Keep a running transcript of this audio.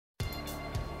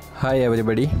Hi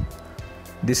everybody,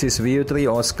 this is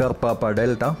VU3 Oscar Papa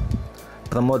Delta,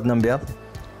 Pramod Nambiar.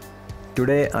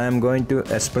 Today I am going to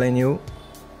explain you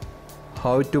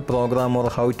how to program or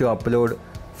how to upload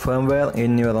firmware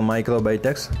in your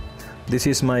uBitx. This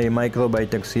is my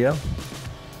uBitx here.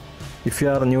 If you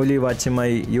are newly watching my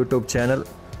YouTube channel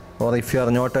or if you are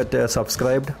not yet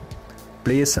subscribed,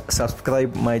 please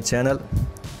subscribe my channel.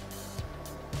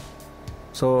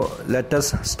 So let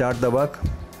us start the work.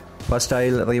 First I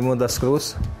will remove the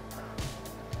screws.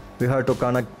 We have to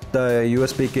connect the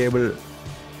USB cable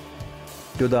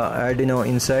to the Arduino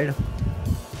inside.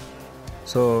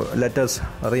 So let us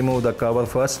remove the cover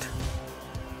first.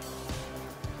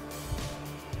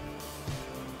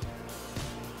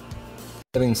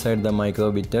 Here inside the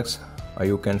uBitx,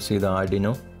 you can see the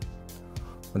Arduino.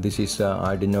 This is the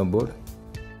Arduino board.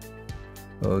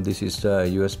 This is the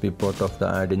USB port of the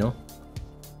Arduino.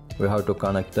 We have to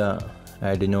connect the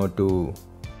Arduino to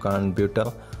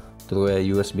computer through a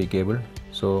USB cable.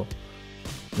 So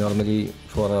normally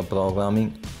for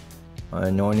programming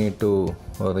no need to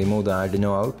remove the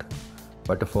Arduino out,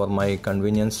 but for my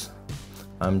convenience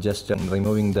I'm just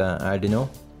removing the Arduino.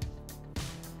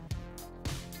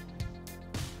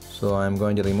 So I'm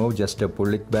going to remove, just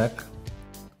pull it back.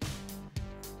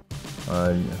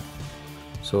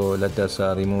 So let us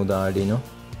remove the Arduino.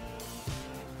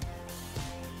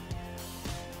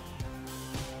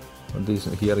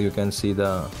 Here you can see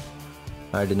the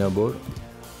Arduino board.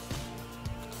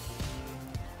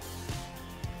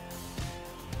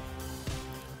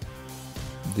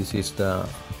 This is the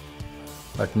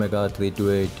Atmega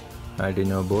 328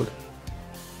 Arduino board.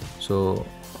 So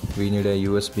we need a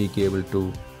USB cable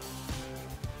to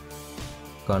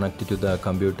connect it to the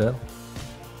computer.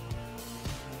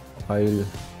 I will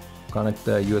connect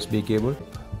the USB cable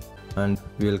and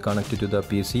we will connect it to the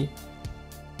PC.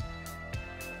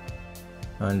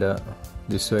 And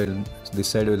this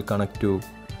side will connect to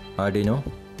Arduino.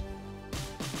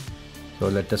 So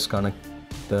let us connect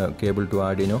the cable to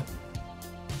Arduino.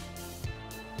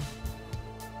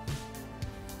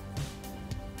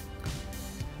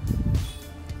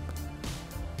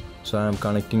 So I am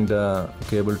connecting the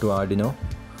cable to Arduino.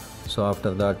 So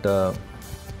after that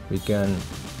we can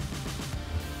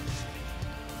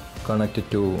connect it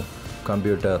to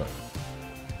computer.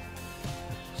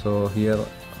 So here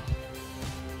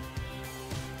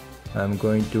I am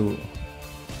going to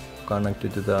connect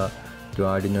it to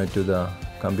Arduino to the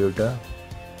computer.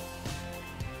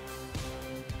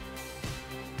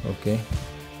 Okay.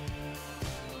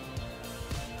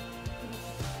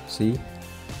 See,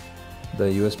 the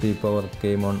USB power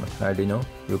came on Arduino.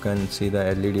 You can see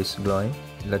the LEDs glowing.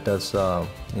 Let us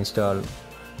install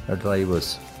the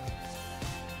drivers.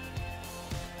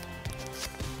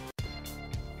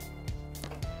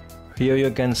 Here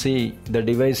you can see the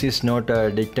device is not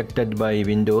detected by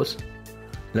Windows.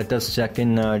 Let us check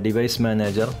in device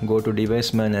manager. Go to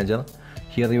device manager.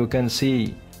 Here you can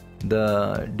see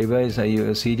the device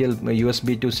serial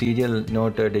USB to serial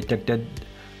not detected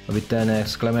with an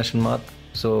exclamation mark.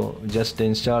 So just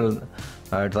install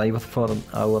a driver for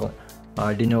our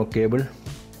Arduino cable.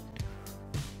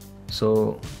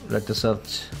 So let us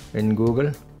search in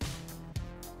Google.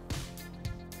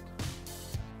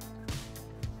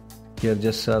 Here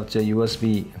just search a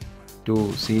USB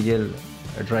to serial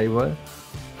driver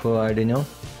for Arduino.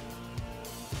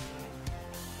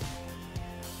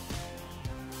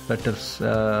 Let us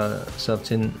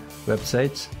search in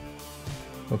websites.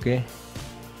 Okay.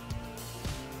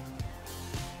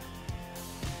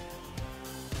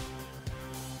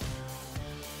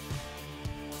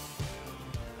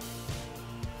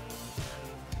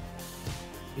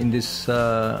 In this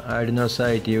Arduino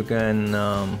site you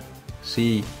can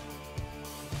see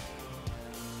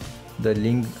the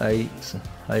link. I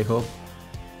hope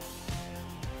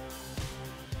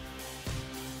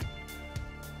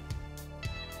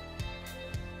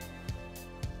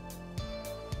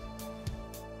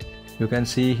you can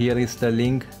see. Here is the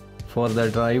link for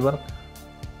the driver.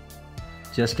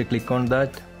 Just click on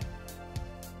that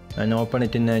and open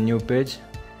it in a new page.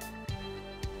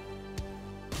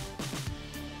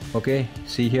 Okay,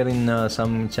 see here in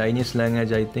some Chinese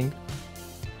language I think.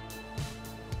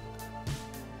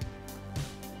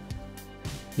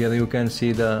 Here you can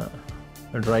see the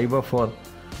driver for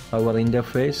our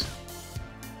interface.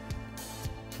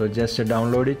 So just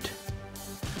download it.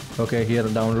 Okay, here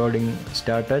downloading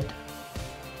started.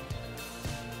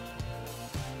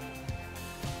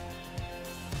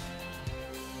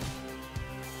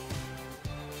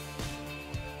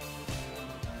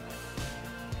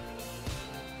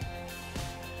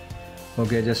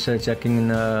 Okay, just checking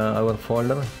in our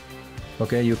folder.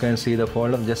 Okay, you can see the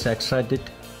folder. Just extract it.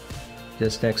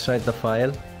 Just extract the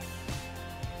file.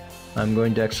 I'm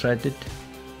going to extract it.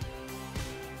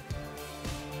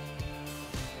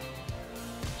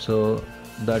 So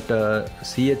that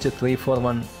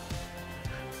ch341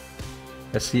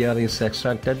 SCR is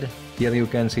extracted. Here you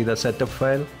can see the setup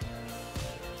file.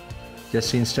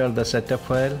 Just install the setup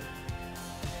file.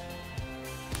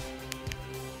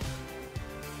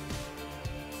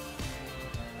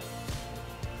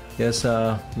 Yes,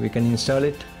 we can install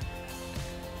it.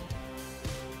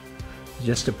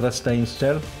 Just press the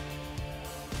install.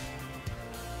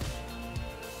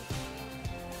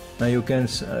 Now you can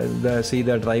see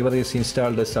the driver is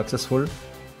installed successful.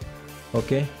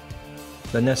 Okay.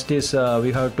 The next is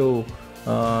we have to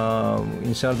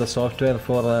install the software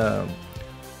for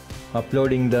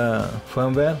uploading the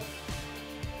firmware.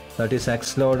 That is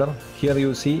Xloader. Here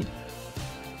you see.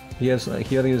 Yes,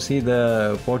 here you see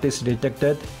the port is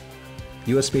detected.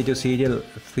 USB to serial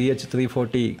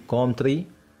 3H340 COM3.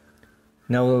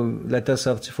 Now let us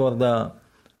search for the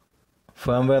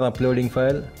firmware uploading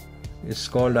file. It's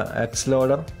called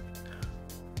Xloader.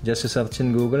 Just search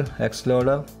in Google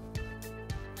Xloader.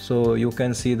 So you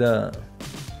can see the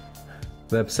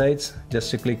websites.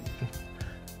 Just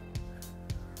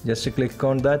click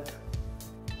on that.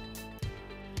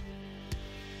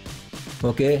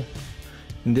 Okay.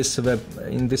 In this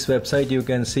website you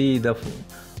can see the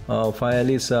file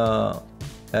is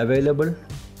available.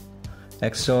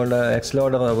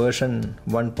 Xloader version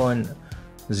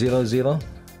 1.00.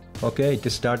 Okay, it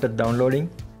is started downloading.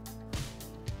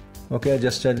 Okay,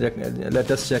 just let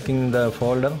us checking the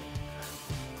folder.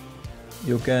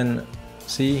 You can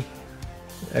see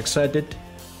extract it.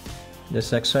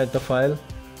 Just extract the file.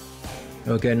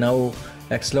 Okay, now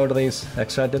Xloader is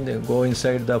extracted. Go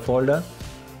inside the folder.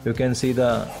 You can see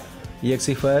the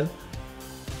exe file.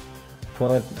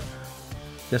 For it,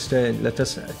 just let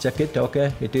us check it.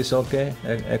 Okay, it is okay.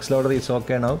 Xloader is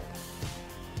okay now.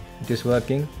 It is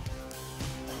working.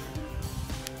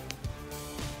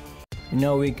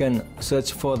 Now we can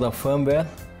search for the firmware.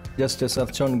 Just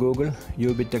search on Google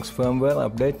uBitx firmware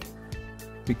update.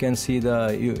 We can see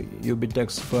the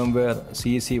uBitx firmware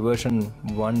CEC version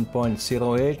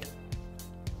 1.08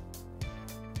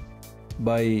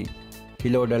 by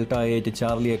Kilo Delta 8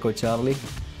 Charlie Echo Charlie.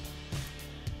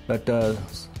 Let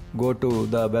us go to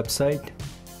the website.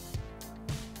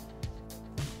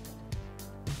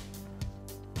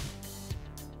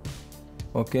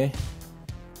 Okay.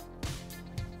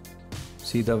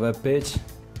 See the web page.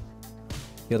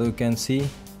 Here you can see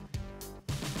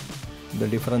the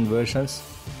different versions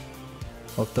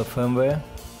of the firmware.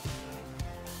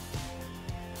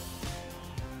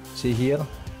 See here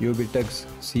uBitx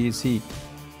CEC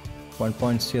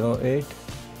 1.08.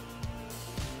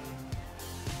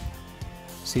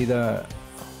 See the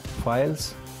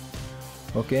files.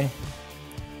 Okay,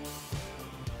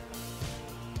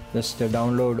 just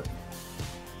download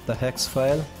the hex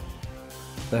file.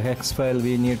 The hex file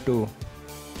we need to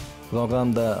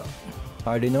program the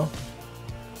Arduino.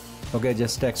 Okay,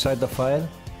 just extract the file.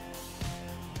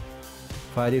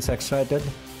 File is extracted.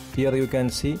 Here you can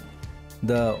see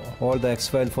all the hex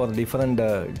file for different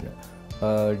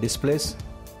displays.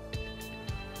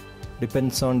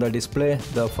 Depends on the display,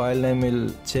 the file name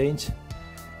will change.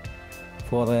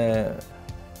 For a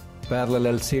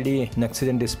parallel LCD, next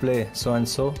gen display, so and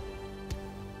so.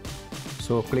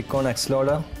 So click on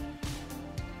Xloader.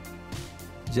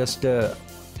 Just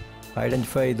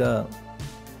identify the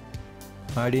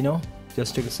Arduino.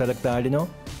 Just select the Arduino.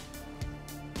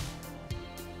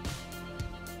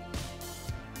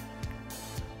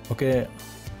 Okay,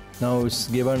 now it's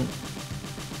given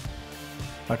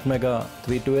Atmega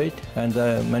 328 and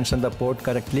mention the port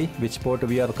correctly, which port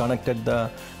we are connected the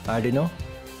Arduino,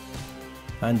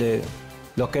 and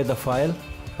locate the file.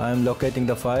 I am locating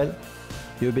the file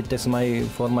uBitx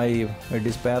for my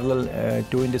parallel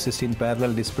 2x16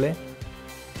 parallel display.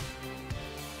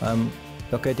 I am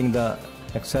locating the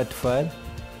exact file.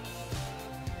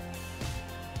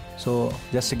 So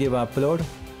just give upload.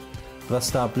 Press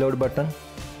the upload button.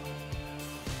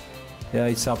 Yeah,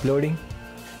 it's uploading.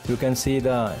 You can see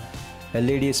the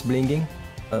LED is blinking.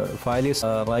 File is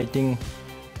writing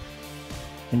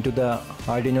into the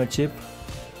Arduino chip.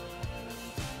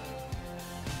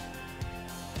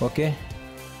 Okay.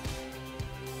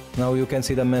 Now you can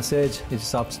see the message is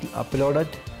uploaded.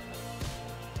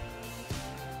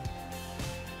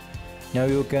 Now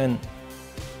you can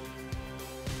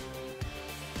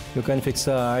fix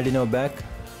the Arduino back.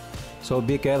 So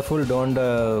be careful, don't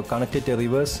connect it to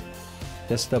reverse.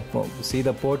 Just see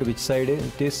the port which side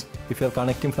it is. If you are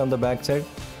connecting from the back side,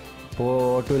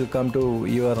 port will come to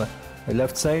your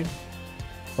left side.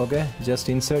 Okay, just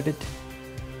insert it.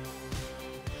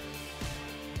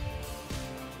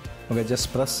 Okay,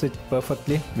 just press it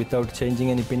perfectly without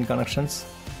changing any pin connections.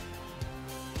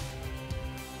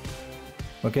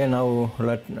 Okay, now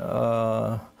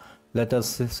let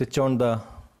us switch on the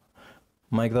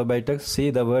uBitx. See,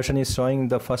 the version is showing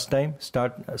the first time,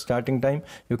 starting time.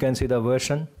 You can see the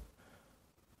version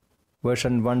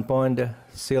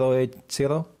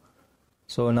 1.080.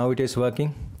 So now it is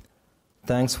working.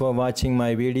 Thanks for watching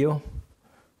my video.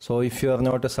 So if you are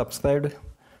not subscribed,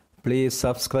 please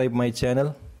subscribe my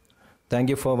channel. Thank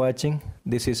you for watching.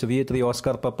 This is V3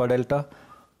 Oscar Papa Delta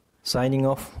signing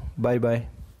off. Bye bye.